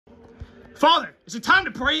Father, is it time to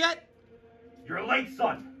pray yet? You're late,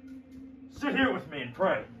 son. Sit here with me and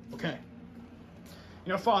pray. Okay.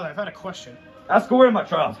 You know, Father, I've had a question. Ask away, my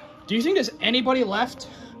child. Do you think there's anybody left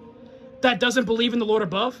that doesn't believe in the Lord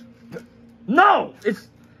above? No!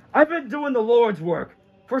 I've been doing the Lord's work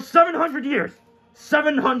for 700 years.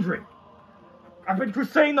 700. I've been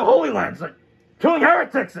crusading the Holy Lands, killing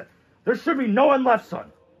heretics. There should be no one left,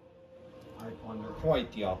 son. I wonder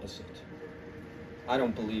quite the opposite. I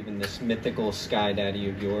don't believe in this mythical sky daddy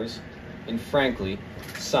of yours. And frankly,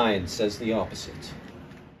 science says the opposite.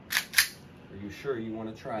 Are you sure you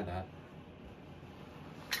want to try that?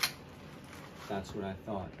 That's what I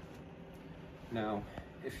thought. Now,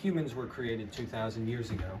 if humans were created 2,000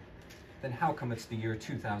 years ago, then how come it's the year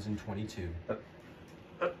 2022?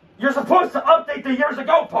 You're supposed to update the years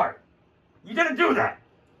ago part. You didn't do that.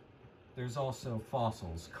 There's also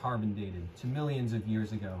fossils, carbon dated to millions of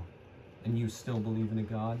years ago. And you still believe in a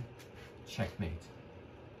god? Checkmate.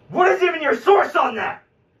 What is even your source on that?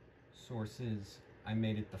 Source is, I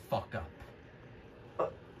made it the fuck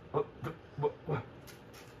up.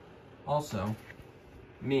 Also,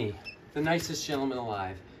 me, the nicest gentleman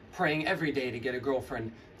alive, praying every day to get a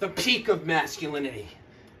girlfriend, the peak of masculinity.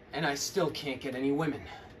 And I still can't get any women.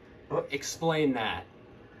 Explain that.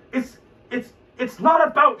 It's not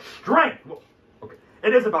about strength. Well, okay,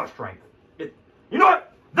 it is about strength. You know what?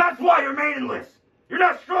 That's why you're maidenless. You're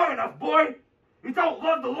not strong enough, boy. You don't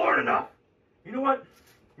love the Lord enough. You know what?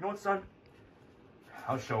 You know what, son?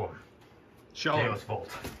 I'll show him. Show him. Deus Vult.